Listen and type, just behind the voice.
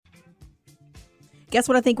Guess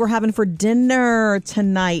what I think we're having for dinner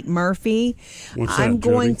tonight, Murphy? What's that, I'm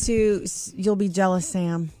going Jody? to, you'll be jealous,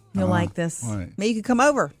 Sam. You'll like this. what? Maybe you could come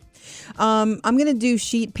over. I'm going to do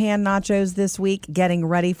sheet pan nachos this week, getting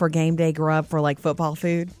ready for game day grub for like football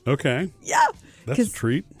food. Okay. Yeah. That's a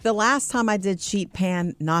treat. The last time I did sheet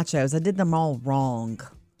pan nachos, I did them all wrong.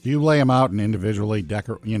 Do you lay them out and individually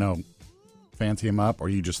fancy them up, or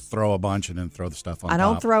you just throw a bunch and then throw the stuff on top? I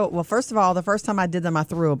don't throw. Well, first of all, the first time I did them, I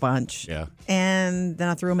threw a bunch. Yeah. And then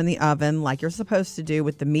I threw them in the oven like you're supposed to do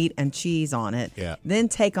with the meat and cheese on it. Yeah. Then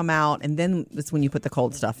take them out, and then that's when you put the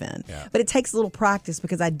cold stuff in. Yeah. But it takes a little practice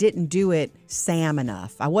because I didn't do it Sam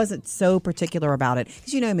enough. I wasn't so particular about it.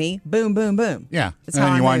 Because you know me, boom, boom, boom. Yeah. That's And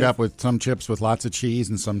how then you I wind move. up with some chips with lots of cheese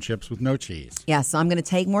and some chips with no cheese. Yeah, so I'm going to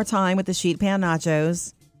take more time with the sheet pan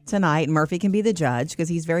nachos tonight. Murphy can be the judge because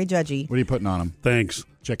he's very judgy. What are you putting on them? Thanks.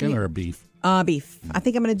 Chicken or beef? Beef. I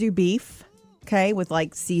think I'm going to do beef, okay, with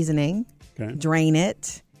like seasoning. Okay. Drain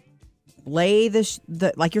it. Lay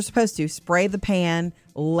the like you're supposed to. Spray the pan.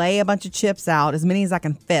 Lay a bunch of chips out, as many as I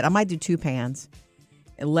can fit. I might do 2 pans.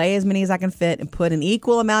 Lay as many as I can fit and put an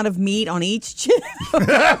equal amount of meat on each chip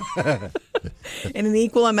and an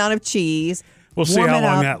equal amount of cheese. We'll see Warm how it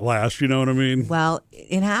long up. that lasts. You know what I mean? Well,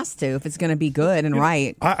 it has to if it's going to be good and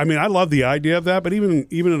right. I mean, I love the idea of that, but even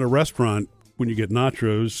at a restaurant, when you get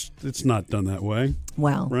nachos, it's not done that way.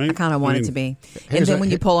 Well, Right? I kind of want I it mean, to be. And here's then a- when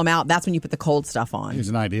you pull them out, that's when you put the cold stuff on. Here's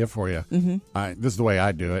an idea for you. Mm-hmm. This is the way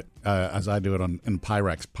I do it, as I do it in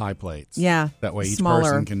Pyrex pie plates. Yeah, That way each smaller.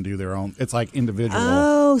 person can do their own. It's like individual.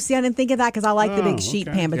 Oh, see, I didn't think of that because I like the Oh, big sheet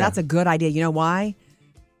okay. pan, but Yeah. that's a good idea. You know why?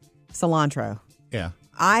 Cilantro. Yeah.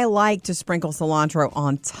 I like to sprinkle cilantro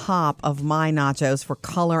on top of my nachos for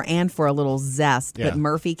color and for a little zest, Yeah. but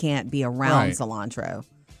Murphy can't be around Right. cilantro.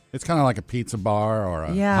 It's kind of like a pizza bar or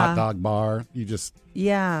a Yeah. hot dog bar. You just,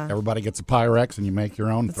 Yeah. everybody gets a Pyrex and you make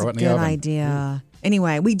your own, That's throw a it in the good oven. idea.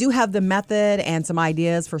 Anyway, we do have the method and some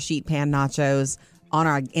ideas for sheet pan nachos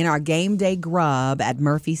in our game day grub at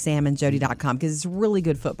murphysamandjody.com because it's really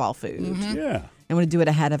good football food. Yeah. I'm going to do it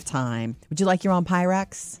ahead of time. Would you like your own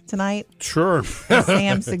Pyrex tonight? Sure. As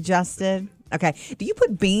Sam suggested. Okay. Do you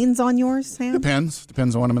put beans on yours, Sam? Depends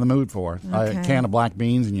on what I'm in the mood for. Okay. A can of black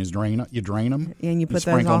beans and you drain them. And you put those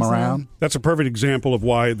sprinkle them also? around. That's a perfect example of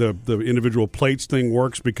why the individual plates thing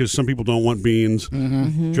works because some people don't want beans.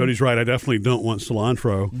 Mm-hmm. Jody's right. I definitely don't want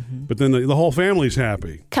cilantro. But then the whole family's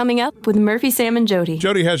happy. Coming up with Murphy, Sam, and Jody.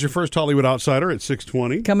 Jody has your first Hollywood Outsider at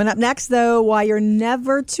 6:20. Coming up next, though, why you're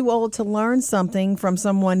never too old to learn something from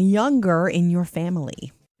someone younger in your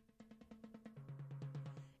family.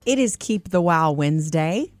 It is Keep the Wow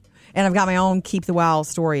Wednesday, and I've got my own Keep the Wow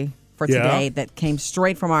story for Yeah. today that came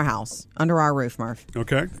straight from our house, under our roof, Murph.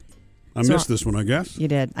 Okay. I So- missed this one, I guess. You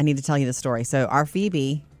did. I need to tell you the story. So our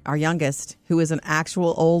Phoebe, our youngest, who is an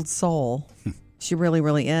actual old soul, she really,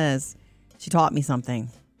 really is, she taught me something.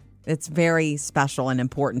 It's very special and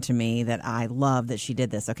important to me that I love that she did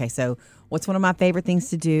this. Okay, so what's one of my favorite things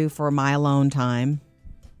to do for my alone time?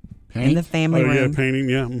 Paint? In the family Oh, yeah, room. painting.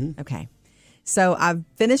 Yeah. Mhm. Okay. So I've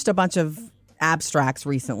finished a bunch of abstracts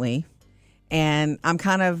recently, and I'm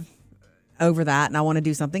kind of over that, and I want to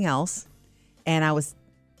do something else. And I was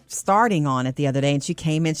starting on it the other day, and she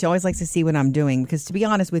came in. She always likes to see what I'm doing because, to be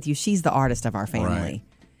honest with you, she's the artist of our family. Right.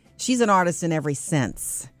 She's an artist in every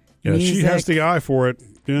sense. Yeah, she has Music. the eye for it.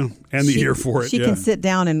 Yeah. And the ear for it. She yeah. can sit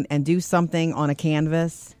down and do something on a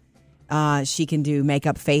canvas. She can do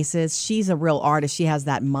makeup faces. She's a real artist. She has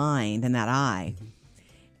that mind and that eye.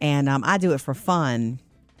 And I do it for fun.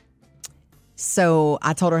 So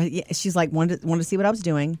I told her, she's like, wanted to see what I was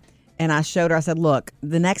doing. And I showed her, I said, look,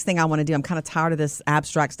 the next thing I want to do, I'm kind of tired of this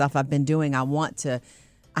abstract stuff I've been doing.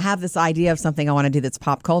 I have this idea of something I want to do that's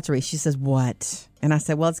pop culture-y. She says, what? And I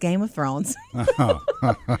said, well, it's Game of Thrones.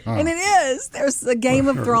 And it is. There's a Game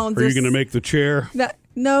of Thrones. Are you going to make the chair?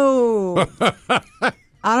 No.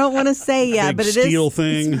 I don't want to say yet, Big but it is. steel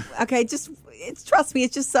thing. Okay, trust me.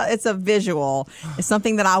 It's a visual. It's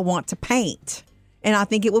something that I want to paint, and I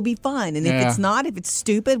think it will be fun. And Yeah. if it's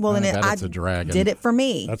stupid, well, I then bet I it's a dragon. did it for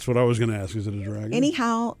me. That's what I was going to ask. Is it a dragon?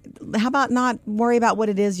 Anyhow, how about not worry about what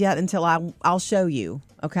it is yet until I'll show you,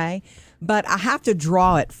 okay? But I have to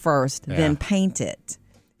draw it first, then Yeah. paint it.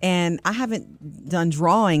 And I haven't done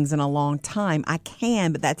drawings in a long time. I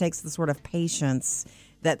can, but that takes the sort of patience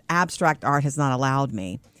that abstract art has not allowed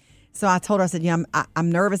me. So I told her, I said, yeah,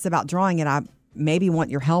 I'm nervous about drawing it. I maybe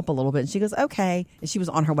want your help a little bit. And she goes, okay. And she was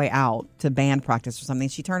on her way out to band practice or something.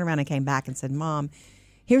 She turned around and came back and said, Mom,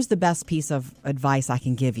 here's the best piece of advice I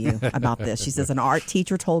can give you about this. She says, an art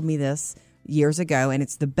teacher told me this years ago, and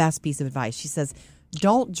it's the best piece of advice. She says,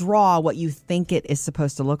 don't draw what you think it is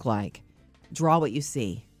supposed to look like. Draw what you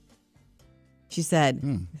see. She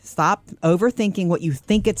said, stop overthinking what you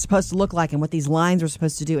think it's supposed to look like and what these lines are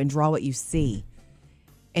supposed to do and draw what you see.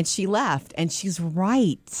 And she left, and she's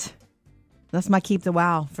right. That's my keep the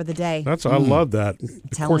wow for the day. I love that.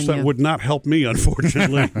 Of course, that would not help me,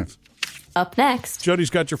 unfortunately. Up next, Jody's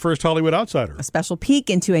got your first Hollywood Outsider. A special peek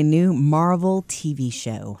into a new Marvel TV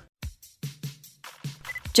show.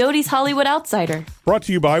 Jody's Hollywood Outsider. Brought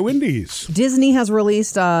to you by Wendy's. Disney has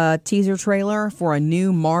released a teaser trailer for a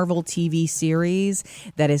new Marvel TV series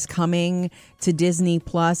that is coming to Disney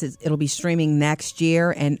Plus. It'll be streaming next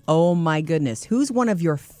year. And oh my goodness, who's one of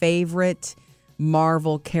your favorite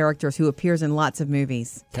Marvel characters who appears in lots of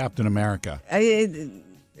movies? Captain America.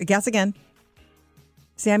 Guess again.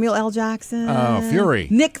 Samuel L. Jackson. Fury.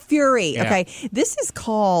 Nick Fury. Yeah. Okay. This is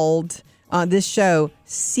called, this show,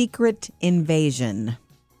 Secret Invasion.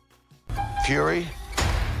 Fury,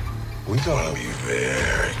 we're gonna be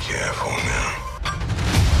very careful now.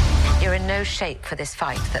 You're in no shape for this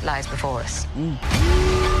fight that lies before us.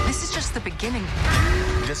 This is just the beginning.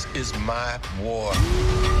 This is my war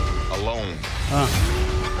alone.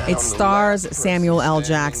 It stars Samuel L.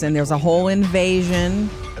 Jackson. There's a whole invasion.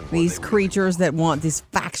 These creatures that want this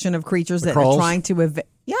faction of creatures that are trying to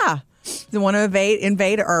they want to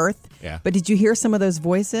invade Earth. Yeah. But did you hear some of those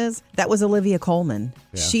voices? That was Olivia Colman.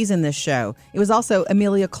 Yeah. She's in this show. It was also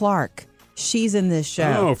Emilia Clarke. She's in this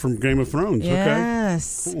show. Oh, from Game of Thrones.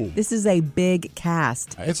 Yes. Okay. Cool. This is a big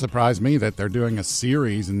cast. It surprised me that they're doing a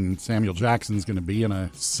series and Samuel Jackson's going to be in a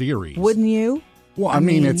series. Wouldn't you? Well, I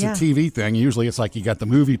mean, it's a TV thing. Usually it's like you got the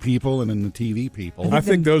movie people and then the TV people. I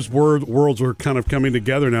think those worlds are kind of coming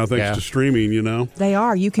together now thanks to streaming, you know? They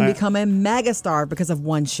are. You can become a megastar because of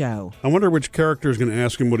one show. I wonder which character is going to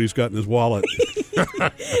ask him what he's got in his wallet.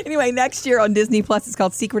 Anyway, next year on Disney Plus, it's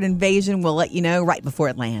called Secret Invasion. We'll let you know right before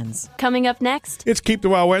it lands. Coming up next, It's Keep the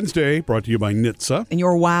Wow Wednesday, brought to you by NHTSA. And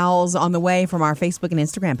your wows on the way from our Facebook and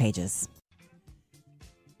Instagram pages.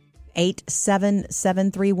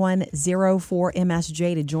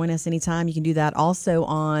 877-310-4MSJ to join us anytime. You can do that also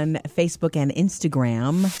on Facebook and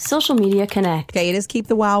Instagram. Social Media Connect. Okay, it is Keep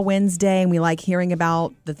the Wow Wednesday, and we like hearing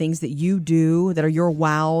about the things that you do that are your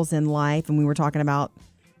wows in life. And we were talking about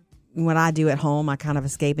what I do at home. I kind of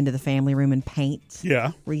escape into the family room and paint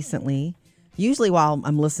recently. Usually while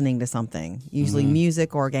I'm listening to something, usually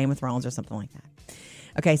music or Game of Thrones or something like that.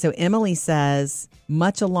 Okay, so Emily says,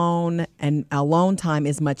 much alone and alone time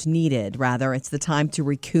is much needed. Rather, it's the time to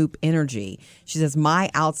recoup energy. She says, my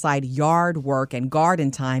outside yard work and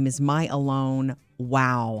garden time is my alone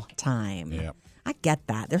wow time. Yep. I get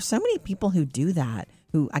that. There's so many people who do that,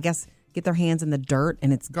 who I guess get their hands in the dirt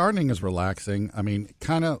and it's... Gardening is relaxing. I mean,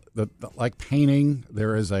 kind of like painting,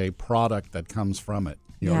 there is a product that comes from it.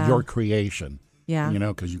 You know, your creation. Yeah. You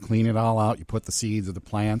know, because you clean it all out, you put the seeds of the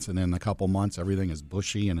plants, and in a couple months, everything is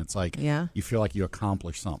bushy, and it's like you feel like you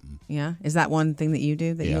accomplished something. Yeah. Is that one thing that you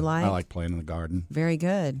do that you like? I like playing in the garden. Very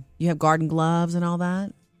good. You have garden gloves and all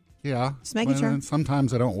that? Yeah. Just making sure. And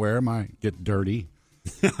sometimes I don't wear them. I get dirty.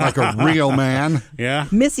 Like a real man. Yeah.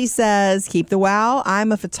 Missy says, keep the wow.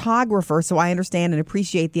 I'm a photographer, so I understand and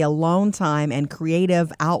appreciate the alone time and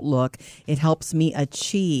creative outlook it helps me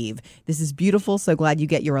achieve. This is beautiful. So glad you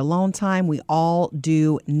get your alone time. We all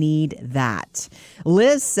do need that.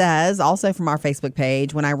 Liz says, also from our Facebook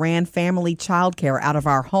page, when I ran family childcare out of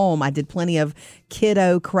our home, I did plenty of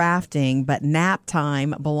kiddo crafting, but nap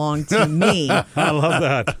time belonged to me. I love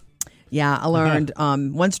that. Yeah, I learned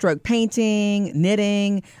one-stroke painting,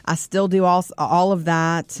 knitting. I still do all of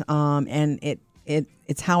that, and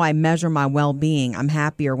it's how I measure my well-being. I'm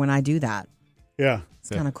happier when I do that. Yeah. It's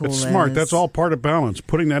kind of cool. It's smart. That's all part of balance.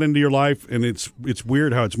 Putting that into your life, and it's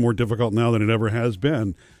weird how it's more difficult now than it ever has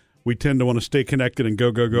been. We tend to want to stay connected and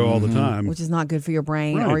go all the time. Which is not good for your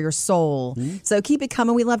brain or your soul. So keep it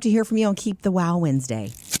coming. We love to hear from you on Keep the Wow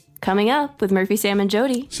Wednesday. Coming up with Murphy, Sam, and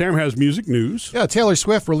Jody. Sam has music news. Yeah, Taylor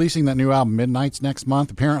Swift releasing that new album, Midnights, next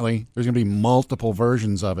month. Apparently, there's going to be multiple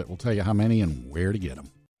versions of it. We'll tell you how many and where to get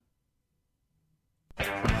them.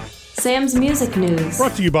 Sam's music news.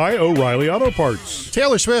 Brought to you by O'Reilly Auto Parts.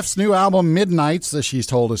 Taylor Swift's new album, Midnights, that she's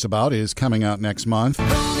told us about, is coming out next month.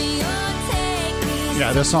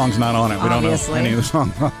 Yeah, this song's not on it. We Obviously. don't know any of the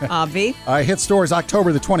songs on it. Obvi. Hit stores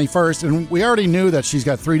October the 21st, and we already knew that she's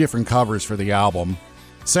got 3 different covers for the album.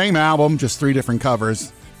 Same album, just 3 different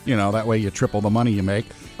covers. You know, that way you triple the money you make.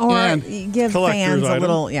 Or and you give fans a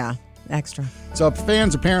little, extra. so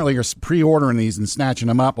fans apparently are pre-ordering these and snatching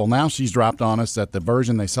them up. Well, now she's dropped on us that the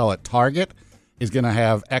version they sell at Target is going to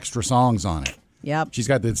have extra songs on it. Yep. She's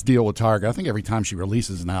got this deal with Target. I think every time she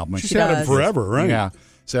releases an album. She's had them forever, right? Yeah.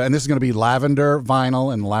 So, and this is going to be lavender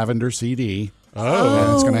vinyl and lavender CD.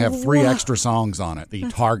 And it's going to have 3 extra songs on it, the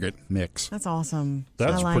Target mix. That's awesome.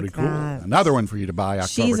 That's I like pretty cool. that. Another one for you to buy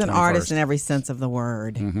October 21st. She's an artist in every sense of the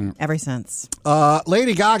word. Every sense.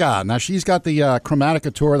 Lady Gaga. Now, she's got the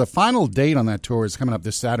Chromatica tour. The final date on that tour is coming up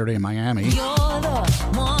this Saturday in Miami.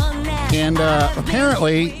 And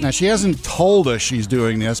apparently, now she hasn't told us she's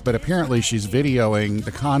doing this, but apparently she's videoing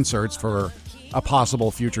the concerts for a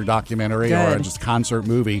possible future documentary or Good. just concert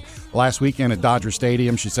movie. Last weekend at Dodger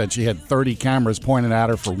Stadium, she said she had 30 cameras pointed at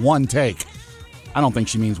her for one take. I don't think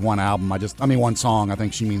she means one album. I mean one song. I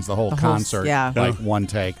think she means the whole concert, yeah. like one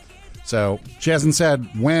take. So she hasn't said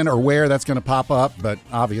when or where that's going to pop up, but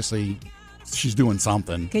obviously she's doing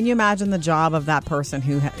something. Can you imagine the job of that person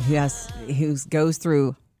who goes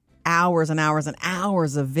through hours and hours and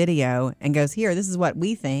hours of video and goes, here, this is what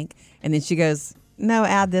we think, and then she goes, no,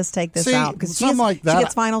 add this, take this out, because she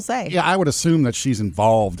gets final say. Yeah, I would assume that she's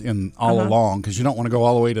involved in all along, because you don't want to go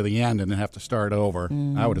all the way to the end and then have to start over.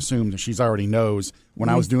 I would assume that she's already knows, when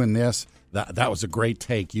I was doing this, that was a great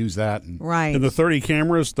take, use that. And, Right. And the 30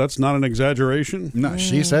 cameras, that's not an exaggeration? no,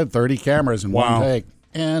 she said 30 cameras in one take.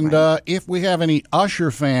 And if we have any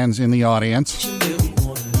Usher fans in the audience,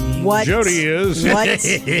 What? Jody is. What?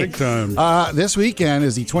 Big time. this weekend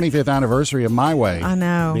is the 25th anniversary of My Way. I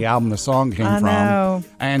know. The album the song came I from. know.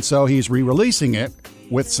 And so he's re-releasing it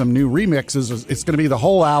with some new remixes. It's going to be the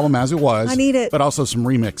whole album as it was. I need it. But also some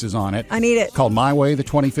remixes on it. I need it. Called My Way, the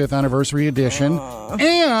 25th Anniversary Edition.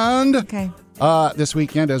 And Okay. this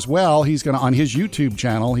weekend as well, he's going to, on his YouTube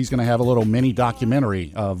channel, he's going to have a little mini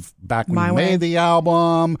documentary of back when My he Way. made the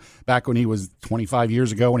album, back when he was 25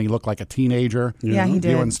 years ago when he looked like a teenager. Yeah, he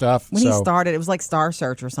did. Doing stuff. When he So- started, it was like Star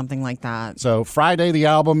Search or something like that. So Friday, the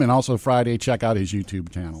album, and also Friday, check out his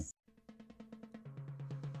YouTube channel.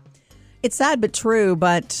 It's sad but true,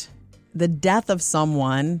 but the death of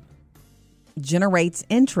someone generates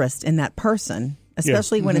interest in that person,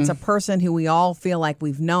 especially when it's a person who we all feel like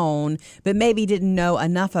we've known, but maybe didn't know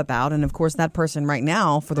enough about. And of course, that person right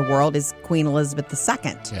now for the world is Queen Elizabeth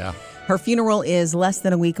II. Yeah. Her funeral is less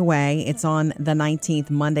than a week away. It's on the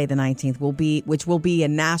 19th, Monday the 19th, which will be a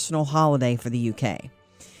national holiday for the UK.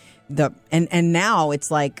 And now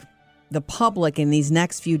it's like the public in these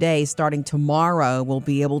next few days, starting tomorrow, will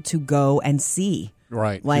be able to go and see.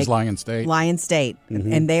 Right. Like He's Lion State. Lion State.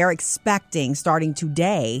 And they are expecting, starting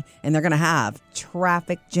today, and they're going to have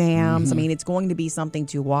traffic jams. I mean, it's going to be something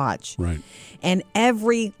to watch. Right. And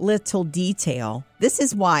every little detail. This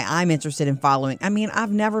is why I'm interested in following. I mean,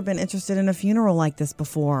 I've never been interested in a funeral like this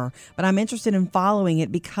before, but I'm interested in following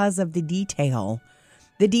it because of the detail.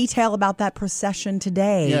 The detail about that procession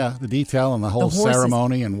today. Yeah, the detail and the whole horses-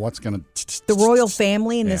 ceremony and what's going to... The royal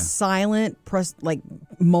family and Yeah. this silent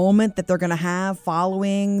moment that they're going to have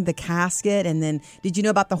following the casket. And then, did you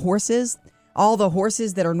know about the horses? All the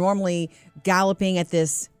horses that are normally galloping at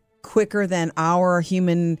this quicker than our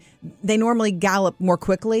human, they normally gallop more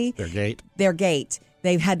quickly. Their gait.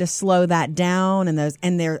 They've had to slow that down, and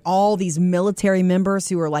they're all these military members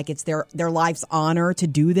who are like, it's their life's honor to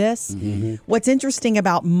do this. What's interesting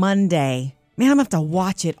about Monday, man, I'm gonna have to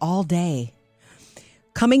watch it all day.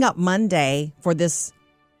 Coming up Monday for this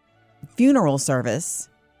funeral service,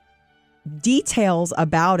 details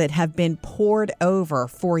about it have been poured over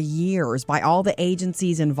for years by all the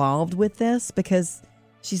agencies involved with this, because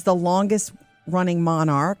she's the longest running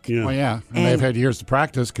monarch. Yeah. Well, yeah. And And- they've had years to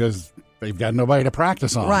practice because they've got nobody to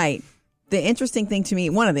practice on. Right. The interesting thing to me,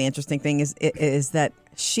 one of the interesting things is that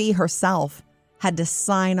she herself had to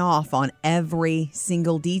sign off on every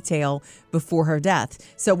single detail before her death.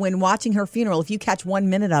 So when watching her funeral, if you catch 1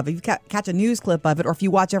 minute of it, if you catch a news clip of it, or if you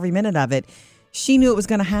watch every minute of it, she knew it was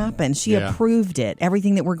going to happen. She Yeah. approved it,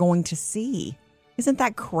 everything that we're going to see. Isn't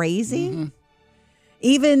that crazy?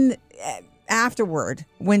 Even afterward,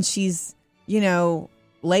 when she's,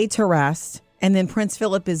 laid to rest, and then Prince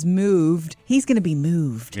Philip is moved, he's going to be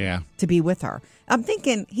moved Yeah. to be with her. I'm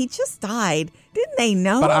thinking, he just died. Didn't they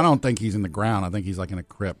know? But I don't think he's in the ground. I think he's like in a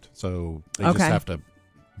crypt. So they just Okay. have to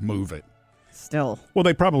move it. Still. Well,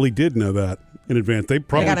 they probably did know that in advance. They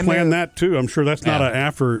probably gotta planned move. that too. I'm sure that's not Yeah. an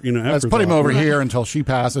after. Let's put him afterthought. over here until she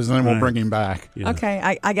passes, and then we'll Right. bring him back. Yeah.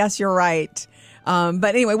 Okay, I guess you're right.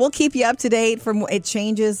 But anyway, we'll keep you up to date. It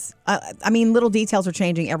changes. Little details are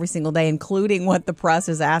changing every single day, including what the press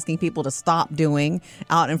is asking people to stop doing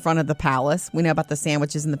out in front of the palace. We know about the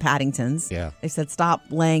sandwiches and the Paddingtons. Yeah. They said stop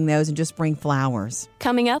laying those and just bring flowers.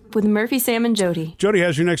 Coming up with Murphy, Sam, and Jody. Jody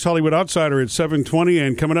has your next Hollywood Outsider at 7:20,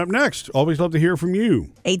 and coming up next, always love to hear from you.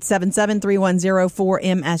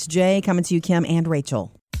 877-310-4MSJ. Coming to you, Kim and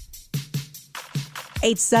Rachel.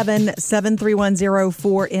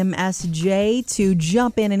 877-310-4MSJ to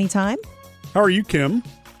jump in anytime. How are you, Kim?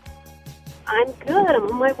 I'm good.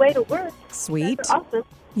 I'm on my way to work. Sweet. That's awesome.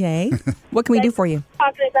 Yay. What can we do for you?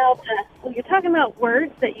 Talking about, you're talking about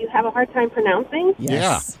words that you have a hard time pronouncing.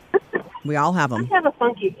 Yes. We all have them. I have a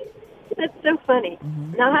funky. That's so funny.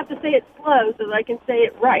 Now I have to say it slow so that I can say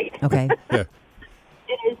it right. Okay. Yeah.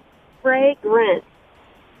 It is fragrance.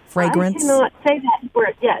 Fragrance. I cannot say that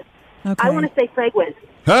word. Yes. Okay. I want to say fragrance.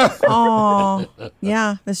 Oh,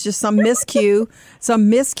 yeah. That's just some miscue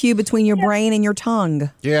between your brain and your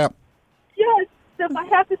tongue. Yeah. Yes. So if I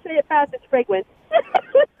have to say it fast, it's fragrance.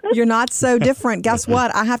 You're not so different. Guess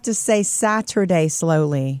what? I have to say Saturday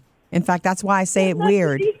slowly. In fact, that's why I say it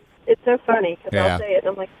weird. It's so funny because Yeah. I'll say it and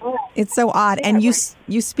I'm like, oh. It's so odd. And you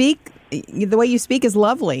speak, the way you speak is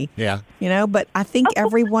lovely. Yeah. You know, but I think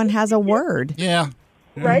everyone has a word. Yeah.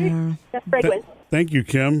 Right? That's fragrance. Thank you,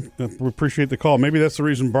 Kim. We appreciate the call. Maybe that's the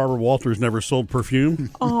reason Barbara Walters never sold perfume.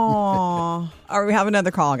 Oh, or we have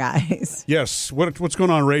another call, guys. Yes. What's going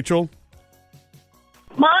on, Rachel?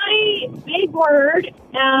 My big word,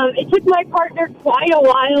 it took my partner quite a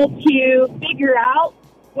while to figure out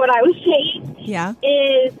what I was saying, Yeah.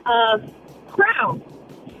 is crown,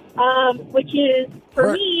 which is, for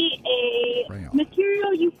Cra- me, a Crayon.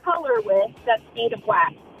 material you color with that's made of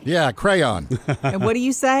wax. Yeah, crayon. And what do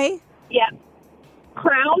you say? Yeah.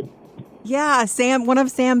 Crown? Yeah, Sam. One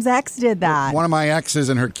of Sam's ex did that. One of my exes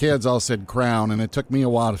and her kids all said crown, and it took me a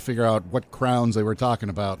while to figure out what crowns they were talking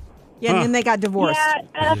about. Yeah, and then they got divorced.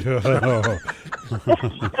 Yeah.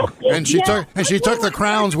 And she took the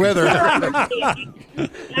crowns with her. I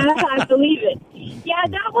believe it. Yeah,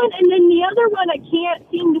 that one. And then the other one I can't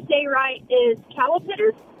seem to say right is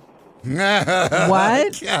caterpillar.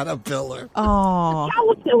 What? Caterpillar. Oh,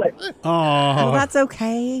 Caterpillar. well, that's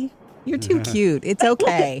okay. You're too cute. It's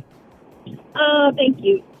okay. Thank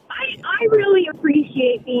you. I really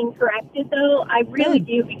appreciate being corrected, though. I really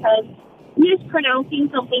do, because mispronouncing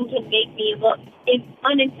something can make me look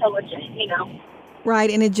unintelligent, you know. Right,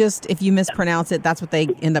 and it just, if you mispronounce it, that's what they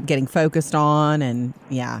end up getting focused on, and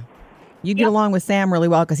yeah. You get along with Sam really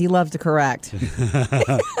well because he loves to correct.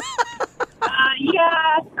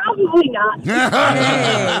 Yeah, probably not.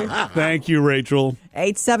 Thank you, Rachel.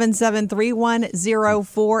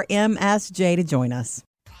 877-310-4MSJ to join us.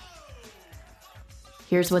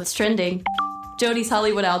 Here's what's trending. Jody's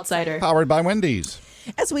Hollywood Outsider. Powered by Wendy's.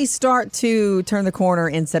 As we start to turn the corner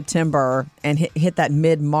in September and hit that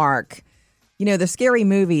mid-mark, you know, the scary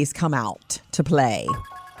movies come out to play.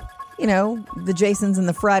 You know, the Jasons and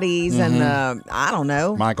the Freddys and the, I don't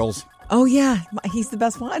know. Michael's. Oh, yeah. He's the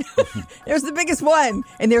best one. There's the biggest one.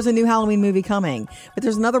 And there's a new Halloween movie coming. But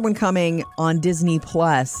there's another one coming on Disney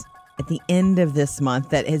Plus at the end of this month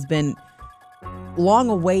that has been long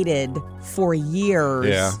awaited for years.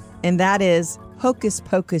 Yeah. And that is Hocus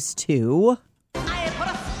Pocus 2.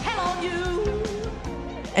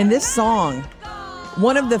 And this song,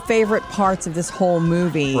 one of the favorite parts of this whole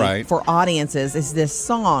movie for audiences is this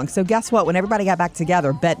song. So guess what? When everybody got back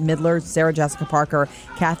together, Bette Midler, Sarah Jessica Parker,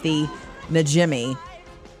 Kathy Najimy,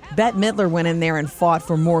 Bette Midler went in there and fought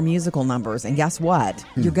for more musical numbers. And guess what?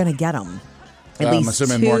 You're going to get them. At least I'm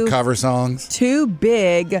assuming more cover songs. 2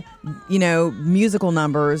 big, you know, musical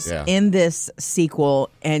numbers in this sequel.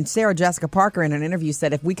 And Sarah Jessica Parker in an interview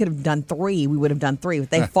said if we could have done 3, we would have done 3.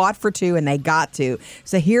 They fought for 2 and they got to.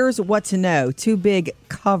 So here's what to know. 2 big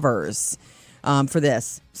covers for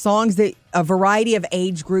this. Songs that a variety of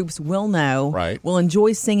age groups will know, will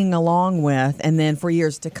enjoy singing along with. And then for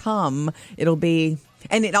years to come, it'll be...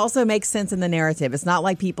 And it also makes sense in the narrative. It's not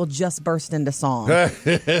like people just burst into song.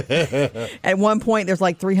 At one point, there's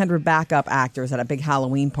like 300 backup actors at a big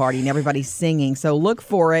Halloween party, and everybody's singing. So look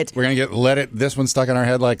for it. We're going to get this one stuck in our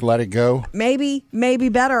head like Let It Go. Maybe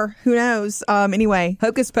better. Who knows? Anyway,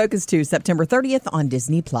 Hocus Pocus 2, September 30th on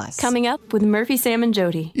Disney+. Coming up with Murphy, Sam, and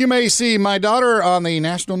Jody. You may see my daughter on the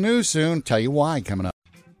national news soon. Tell you why coming up.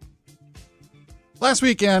 Last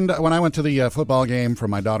weekend, when I went to the football game for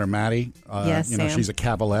my daughter, Maddie, Sam. she's a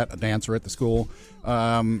cavalette, a dancer at the school.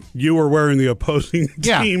 You were wearing the opposing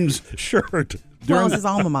team's shirt. Well, it's his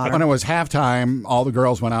alma mater. When it was halftime, all the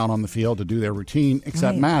girls went out on the field to do their routine,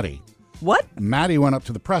 except Maddie. What? Maddie went up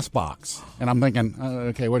to the press box, and I'm thinking,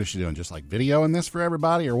 okay, what is she doing? Just like videoing this for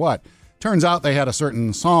everybody or what? Turns out they had a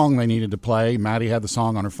certain song they needed to play. Maddie had the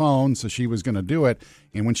song on her phone, so she was going to do it.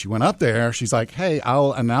 And when she went up there, she's like, hey,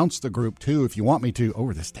 I'll announce the group, too, if you want me to,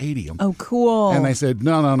 over the stadium. Oh, cool. And they said,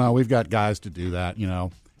 no, we've got guys to do that, you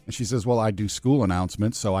know. And she says, well, I do school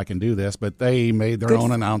announcements, so I can do this. But they made their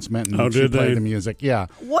own announcement, and she played the music. Yeah.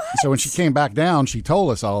 What? So when she came back down, she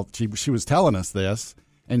told us all, she was telling us this.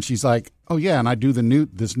 And she's like, oh, yeah, and I do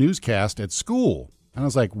this newscast at school. And I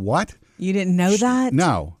was like, what? You didn't know that?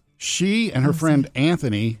 No. She and her friend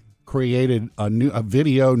Anthony created a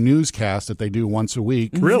video newscast that they do once a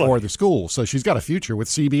week for the school. So she's got a future with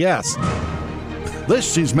CBS.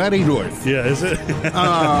 This is Maddie North. Yeah, is it? And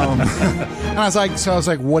I was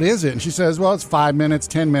like, what is it? And she says, well, it's 5 minutes,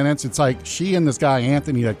 10 minutes. It's like she and this guy,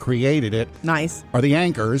 Anthony, that created it. Nice. Are the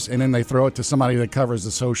anchors, and then they throw it to somebody that covers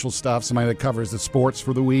the social stuff, somebody that covers the sports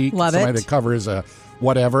for the week, somebody that covers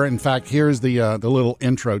whatever. In fact, here's the little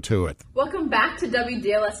intro to it. Welcome back to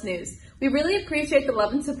WDLS News. We really appreciate the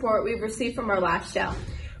love and support we've received from our last show.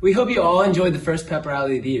 We hope you all enjoyed the first pep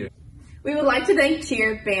rally of the year. We would like to thank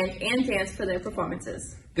cheer, band, and dance for their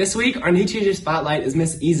performances. This week, our new teacher spotlight is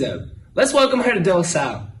Miss Izo. Let's welcome her to De La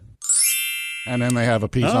Salle. And then they have a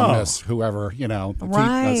piece on this, whoever,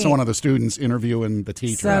 it's one of the students interviewing the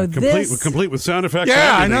teacher. So complete with sound effects.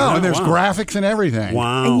 Yeah, I know. And there's graphics and everything.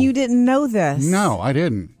 Wow. And you didn't know this? No, I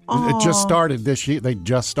didn't. It just started this year. They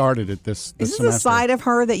just started it this Is this semester. a side of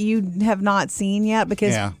her that you have not seen yet?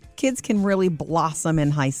 Because kids can really blossom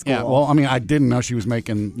in high school. Yeah, well, I mean, I didn't know she was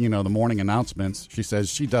making, the morning announcements. She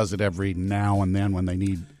says she does it every now and then when they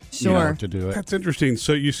need to do it. That's interesting.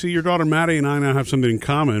 So you see, your daughter Maddie and I now have something in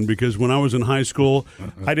common, because when I was in high school,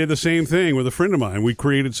 I did the same thing with a friend of mine. We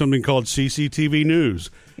created something called CCTV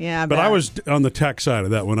News. Yeah, but I was on the tech side of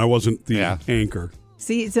that one. I wasn't the anchor.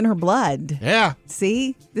 See, it's in her blood. Yeah.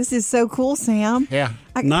 See, this is so cool, Sam. Yeah.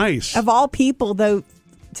 Nice. Of all people, though,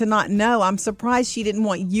 to not know, I'm surprised she didn't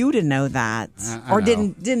want you to know that, I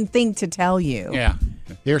know. didn't think to tell you. Yeah.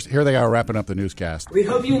 Here they are wrapping up the newscast. We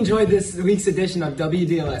hope you enjoyed this week's edition of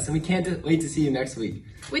WDLS, and we can't wait to see you next week.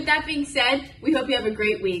 With that being said, we hope you have a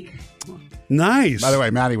great week. Nice. By the way,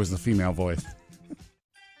 Maddie was the female voice.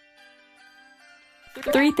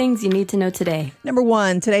 3 things you need to know today. Number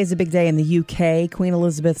 1, today's a big day in the UK. Queen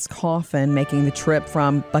Elizabeth's coffin making the trip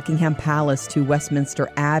from Buckingham Palace to Westminster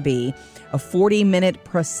Abbey. A 40-minute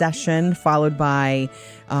procession followed by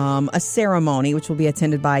a ceremony, which will be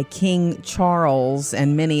attended by King Charles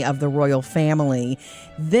and many of the royal family.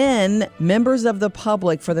 Then members of the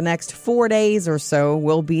public for the next 4 days or so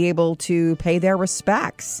will be able to pay their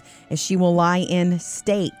respects as she will lie in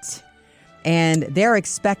state. And they're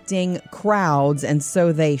expecting crowds, and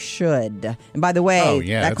so they should. And by the way,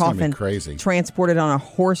 that coffin crazy. Transported on a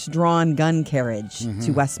horse-drawn gun carriage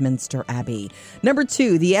to Westminster Abbey. Number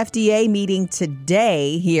 2, the FDA meeting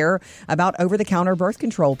today here about over-the-counter birth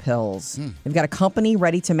control pills. They've got a company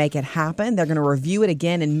ready to make it happen. They're going to review it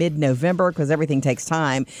again in mid-November because everything takes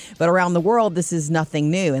time. But around the world, this is nothing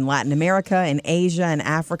new. In Latin America, in Asia, and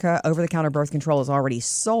Africa, over-the-counter birth control is already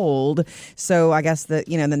sold. So I guess the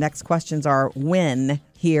next questions are when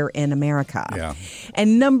here in America. Yeah.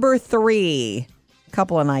 And number 3, a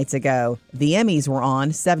couple of nights ago, the Emmys were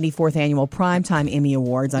on, 74th Annual Primetime Emmy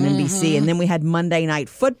Awards on NBC. And then we had Monday Night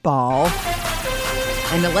Football.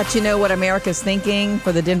 And to let you know what America's thinking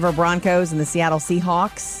for the Denver Broncos and the Seattle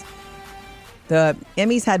Seahawks, the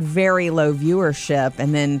Emmys had very low viewership.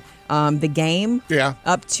 And then the game,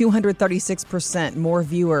 up 236% more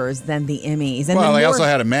viewers than the Emmys. And well, they also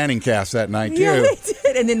had a Manning cast that night, too. Yeah, they did.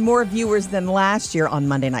 And then more viewers than last year on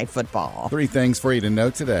Monday Night Football. 3 things for you to know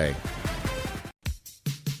today.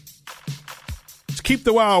 It's Keep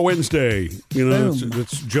the Wow Wednesday.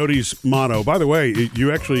 That's Jody's motto. By the way,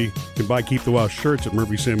 you actually can buy Keep the Wow shirts at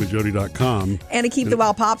murphysamandjody.com. And a Keep the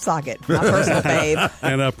Wow pop socket, my personal fave.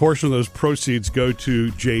 And a portion of those proceeds go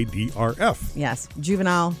to JDRF. Yes,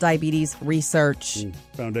 Juvenile Diabetes Research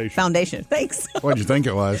Foundation. Thanks. What did you think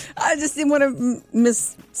it was? I just didn't want to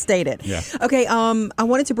misstate it. Yeah. Okay, I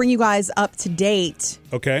wanted to bring you guys up to date.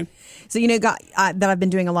 Okay. So, that I've been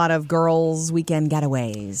doing a lot of girls' weekend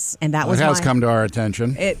getaways. And that was come to our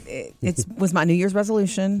attention. It was my New Year's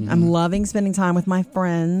resolution. I'm loving spending time with my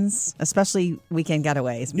friends, especially weekend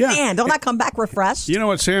getaways. Yeah. Man, don't I come back refreshed? You know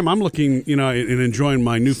what, Sam? I'm looking, and enjoying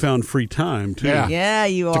my newfound free time, too. Yeah,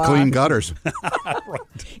 you are. To clean gutters. Right.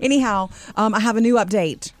 Anyhow, I have a new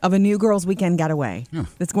update of a new girls' weekend getaway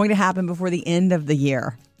that's going to happen before the end of the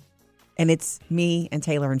year. And it's me and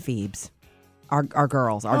Taylor and Phoebes. Our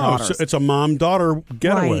girls, our daughters. So it's a mom-daughter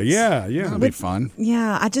getaway. Right. Yeah. That'll be fun.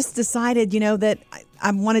 Yeah, I just decided, that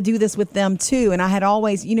I want to do this with them, too. And I had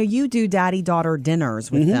always, you do daddy-daughter dinners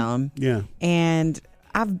with them. Yeah. And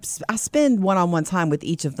I spend one-on-one time with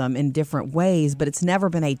each of them in different ways, but it's never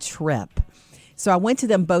been a trip. So I went to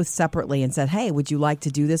them both separately and said, hey, would you like to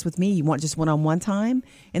do this with me? You want just one-on-one time?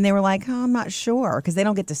 And they were like, I'm not sure, because they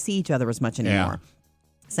don't get to see each other as much anymore. Yeah.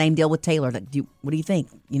 Same deal with Taylor. What do you think?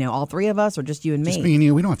 All 3 of us or just you and me? Just me and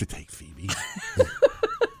you. We don't have to take Phoebe.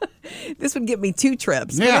 This would give me 2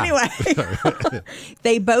 trips. Yeah. But anyway,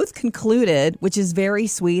 they both concluded, which is very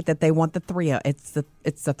sweet, that they want the 3. It's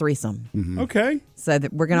the threesome. Mm-hmm. Okay. So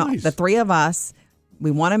that we're gonna nice. The 3 of us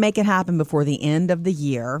We want to make it happen before the end of the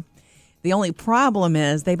year. The only problem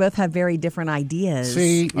is they both have very different ideas.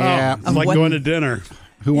 See, yeah. It's like going to dinner.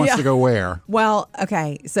 Who wants to go where? Well,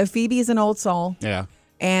 okay. So Phoebe is an old soul. Yeah.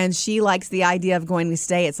 And she likes the idea of going to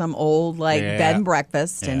stay at some old bed and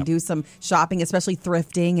breakfast and do some shopping, especially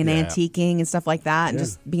thrifting and antiquing and stuff like that, and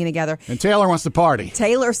just being together. And Taylor wants to party.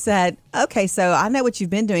 Taylor said, okay, so I know what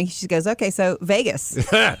you've been doing. She goes, okay, so Vegas.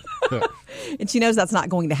 And she knows that's not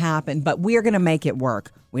going to happen, but we're going to make it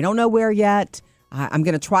work. We don't know where yet. I'm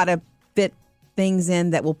going to try to fit things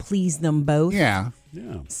in that will please them both. Yeah.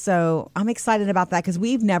 So I'm excited about that because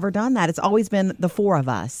we've never done that. It's always been the four of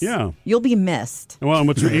us. Yeah. You'll be missed. Well, and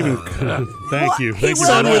what's even thank you. He Thank you will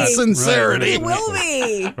for be. that. With sincerity. He will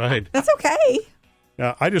be. Right. That's okay.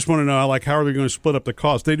 I just want to know, like, how are they going to split up the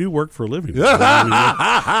cost? They do work for a living.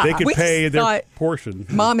 They could We pay just their thought portion.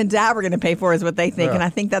 Mom and Dad were going to pay for is what they think, and I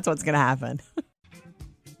think that's what's going to happen.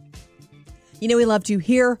 You know, we love to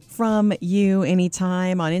hear from you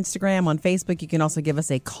anytime on Instagram, on Facebook. You can also give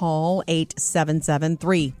us a call,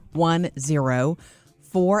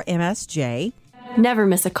 877-310-4MSJ. Never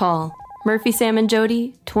miss a call. Murphy, Sam, and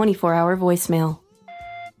Jody, 24-hour voicemail.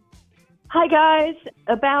 Hi, guys.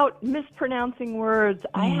 About mispronouncing words,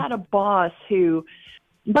 I had a boss who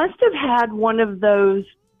must have had one of those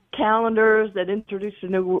calendars that introduced a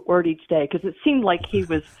new word each day, because it seemed like he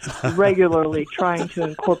was regularly trying to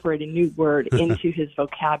incorporate a new word into his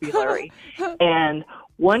vocabulary. And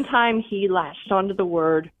one time he latched onto the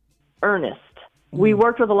word earnest. We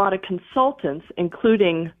worked with a lot of consultants,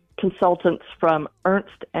 including consultants from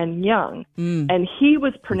Ernst & Young, and he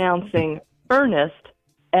was pronouncing earnest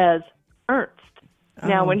as Ernst.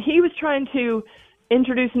 Now, when he was trying to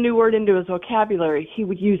introduce a new word into his vocabulary, he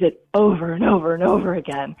would use it over and over and over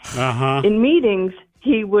again. In meetings,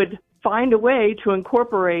 he would find a way to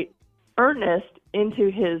incorporate earnest into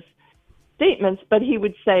his statements, but he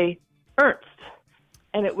would say Ernst.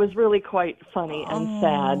 And it was really quite funny and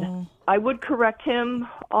sad. I would correct him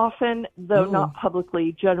often, though not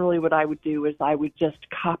publicly. Generally, what I would do is I would just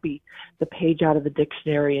copy the page out of the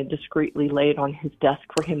dictionary and discreetly lay it on his desk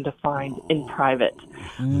for him to find in private.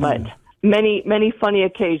 But many, many funny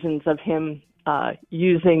occasions of him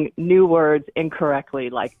using new words incorrectly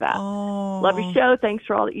like that. Love your show. Thanks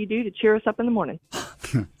for all that you do to cheer us up in the morning.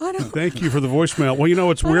 Thank you for the voicemail. Well, you know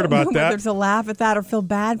what's weird about that? Whether to laugh at that or feel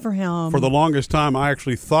bad for him. For the longest time, I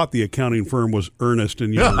actually thought the accounting firm was Ernst &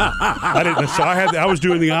 Young. I didn't. So I was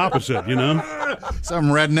doing the opposite. You know, some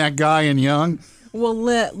redneck guy in Young. Well,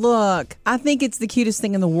 look, I think it's the cutest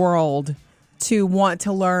thing in the world to want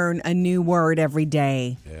to learn a new word every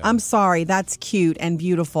day. I'm sorry, that's cute and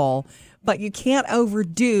beautiful, but you can't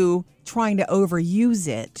overdo trying to overuse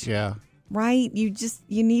it. Yeah. Right? You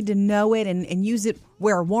need to know it and use it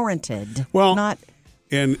where warranted. Well, not.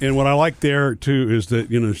 And what I like there too is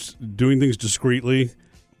that, you know, doing things discreetly.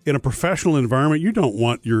 In a professional environment, you don't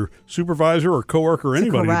want your supervisor or coworker or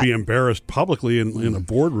anybody to be embarrassed publicly in a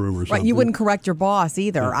boardroom or something. Right, you wouldn't correct your boss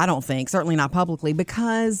either. I don't think, certainly not publicly,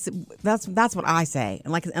 because that's what I say.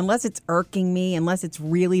 And like, unless it's irking me, unless it's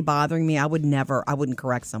really bothering me, I wouldn't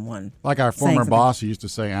correct someone. Like our former boss who used to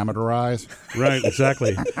say amateurize. Right,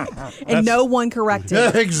 exactly. And no one corrected.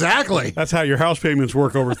 Yeah, exactly. That's how your house payments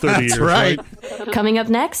work over 30 years, right? Coming up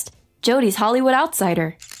next, Jody's Hollywood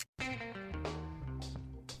Outsider.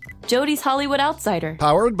 Jody's Hollywood Outsider.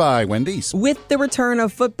 Powered by Wendy's. With the return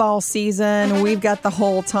of football season, we've got the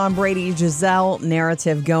whole Tom Brady Giselle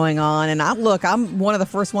narrative going on. And I'm one of the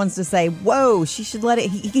first ones to say, whoa, she should let it.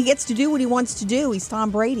 He gets to do what he wants to do. He's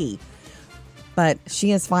Tom Brady. But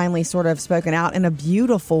she has finally sort of spoken out in a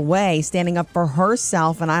beautiful way, standing up for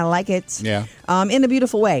herself. And I like it in a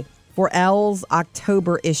beautiful way. For Elle's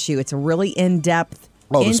October issue. It's a really in-depth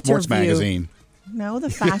interview. The sports magazine. No, the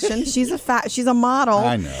fashion. She's a model.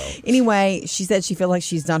 I know. Anyway, she said she feels like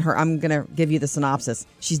she's done her. I'm going to give you the synopsis.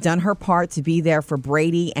 She's done her part to be there for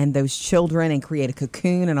Brady and those children and create a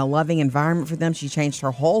cocoon and a loving environment for them. She changed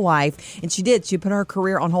her whole life, and she did. She put her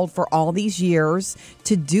career on hold for all these years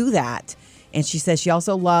to do that. And she says she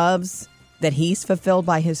also loves that he's fulfilled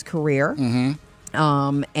by his career.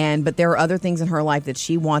 But there are other things in her life that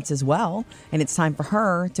she wants as well, and it's time for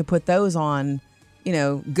her to put those on.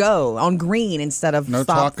 Go on green instead of no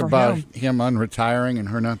stop talk for about him unretiring and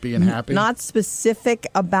her not being happy. Not specific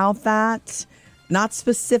about that, Not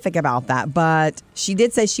specific about that, but she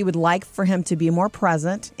did say she would like for him to be more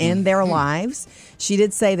present in their lives. She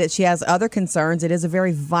did say that she has other concerns. It is a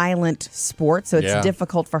very violent sport, so it's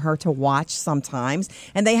difficult for her to watch sometimes.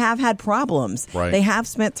 And they have had problems. Right. They have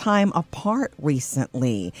spent time apart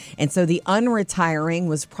recently. And so the unretiring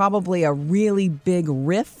was probably a really big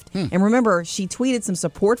rift. And remember, she tweeted some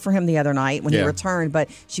support for him the other night when he returned, but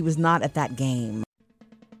she was not at that game.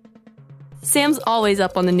 Sam's always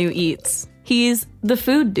up on the new eats. He's the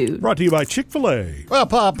food dude. Brought to you by Chick-fil-A. Well,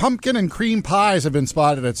 pumpkin and cream pies have been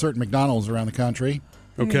spotted at certain McDonald's around the country.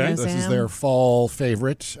 Okay. This is their fall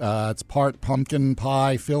favorite. It's part pumpkin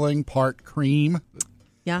pie filling, part cream.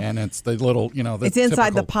 Yeah. And it's the little, the it's inside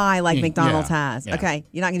typical, the pie like McDonald's has. Yeah. Okay.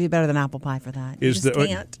 You're not going to do better than apple pie for that. You just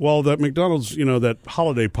can't. Well, that McDonald's, that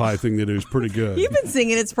holiday pie thing they do is pretty good. You've been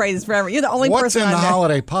singing its praises forever. You're the only What's person in the I know.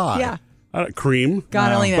 holiday pie? Yeah. Cream.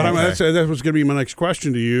 God only knows. But that was going to be my next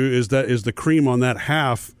question to you. Is the cream on that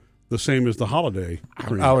half the same as the holiday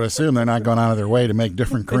cream? I would assume they're not going out of their way to make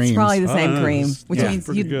different creams. It's probably the same cream, which yeah, means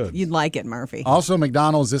you'd like it, Murphy. Also,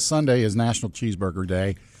 McDonald's this Sunday is National Cheeseburger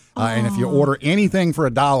Day. And if you order anything for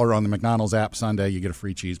 $1 on the McDonald's app Sunday, you get a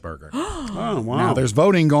free cheeseburger. Oh, wow. Now, there's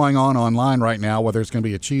voting going on online right now whether it's going to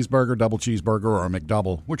be a cheeseburger, double cheeseburger, or a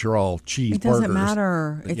McDouble, which are all cheeseburgers. It doesn't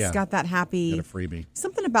matter. But It's got that happy... Get a freebie.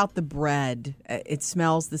 Something about the bread. It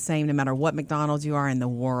smells the same no matter what McDonald's you are in the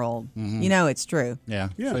world. It's true. Yeah.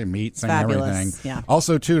 Same meat, same Fabulous. everything. Yeah.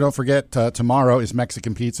 Also, too, don't forget, tomorrow is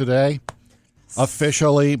Mexican Pizza Day.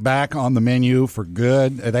 Officially back on the menu for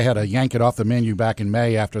good. They had to yank it off the menu back in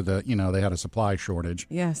May after they had a supply shortage.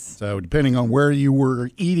 Yes. So depending on where you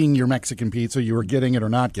were eating your Mexican pizza, you were getting it or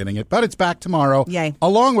not getting it. But it's back tomorrow. Yay.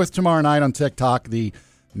 Along with tomorrow night on TikTok, the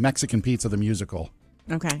Mexican Pizza, the musical.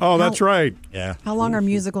 Okay. Oh, that's right. Yeah. How long are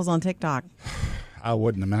musicals on TikTok? I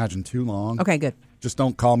wouldn't imagine too long. Okay, good. Just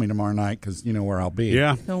don't call me tomorrow night because you know where I'll be.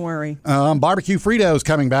 Yeah. Don't worry. Barbecue Fritos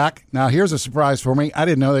coming back. Now, here's a surprise for me. I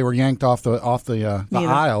didn't know they were yanked off the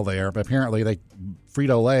aisle there, but apparently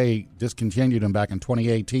Frito-Lay discontinued them back in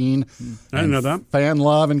 2018. I didn't know that. Fan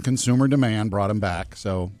love and consumer demand brought them back.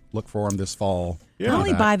 So look for them this fall. I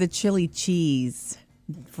only buy the chili cheese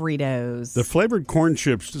Fritos. The flavored corn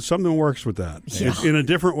chips, something works with that. It's in a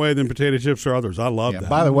different way than potato chips or others. I love that.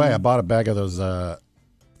 By the way, I bought a bag of those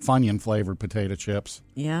Funyun flavored potato chips.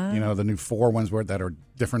 Yeah. The new 4 ones that are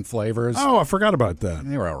different flavors. Oh, I forgot about that.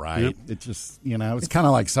 They were all right. Yep. It just, it's kind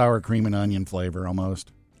of like sour cream and onion flavor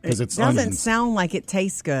almost. Because It it's doesn't onions. sound like it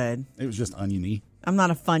tastes good. It was just oniony. I'm not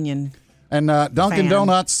a Funyun. And Dunkin' fan.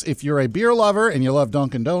 Donuts, if you're a beer lover and you love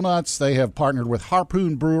Dunkin' Donuts, they have partnered with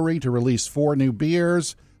Harpoon Brewery to release 4 new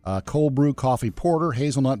beers. Cold brew coffee porter,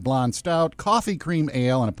 hazelnut blonde stout, coffee cream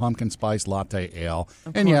ale, and a pumpkin spice latte ale.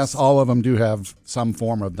 And yes, all of them do have some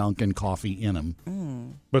form of Dunkin' coffee in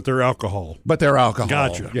them. But they're alcohol.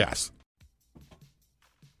 Gotcha. Yes.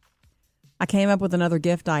 I came up with another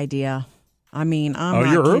gift idea.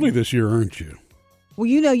 You're early this year, aren't you? Well,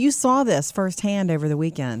 you saw this firsthand over the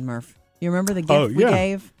weekend, Murph. You remember the gift we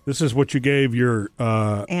gave? This is what you gave your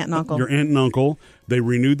aunt and uncle. Your aunt and uncle. They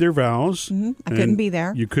renewed their vows. I couldn't be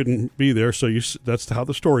there. You couldn't be there, so that's how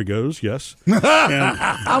the story goes. Yes,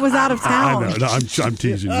 I was out of town. I know. No, I'm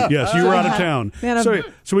teasing you. Yes, you were out of town.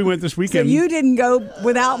 So we went this weekend. So you didn't go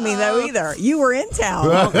without me though either. You were in town.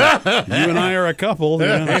 You and I are a couple.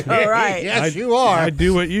 Yeah. All right. Yes, you are. I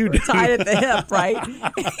do what you do. Tied at the hip, right?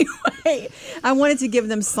 Anyway, I wanted to give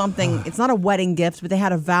them something. It's not a wedding gift, but they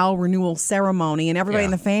had a vow renewal ceremony, and everybody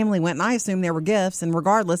in the family went, and I assumed there were gifts, and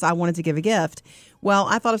regardless, I wanted to give a gift. Well,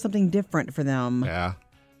 I thought of something different for them. Yeah.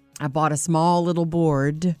 I bought a small little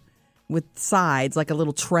board with sides, like a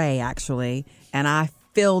little tray, actually, and I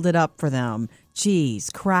filled it up for them.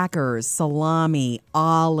 Cheese, crackers, salami,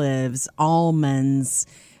 olives, almonds,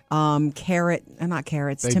 not carrots,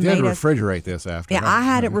 They tomatoes. did refrigerate this after. Yeah, huh? I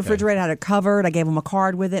had it refrigerated, I had it covered. I gave them a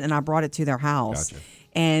card with it, and I brought it to their house. Gotcha.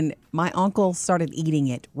 And my uncle started eating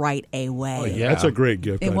it right away. Oh, yeah. That's a great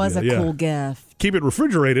gift. It was a idea. cool gift. Keep it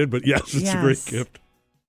refrigerated, but yes, it's a great gift.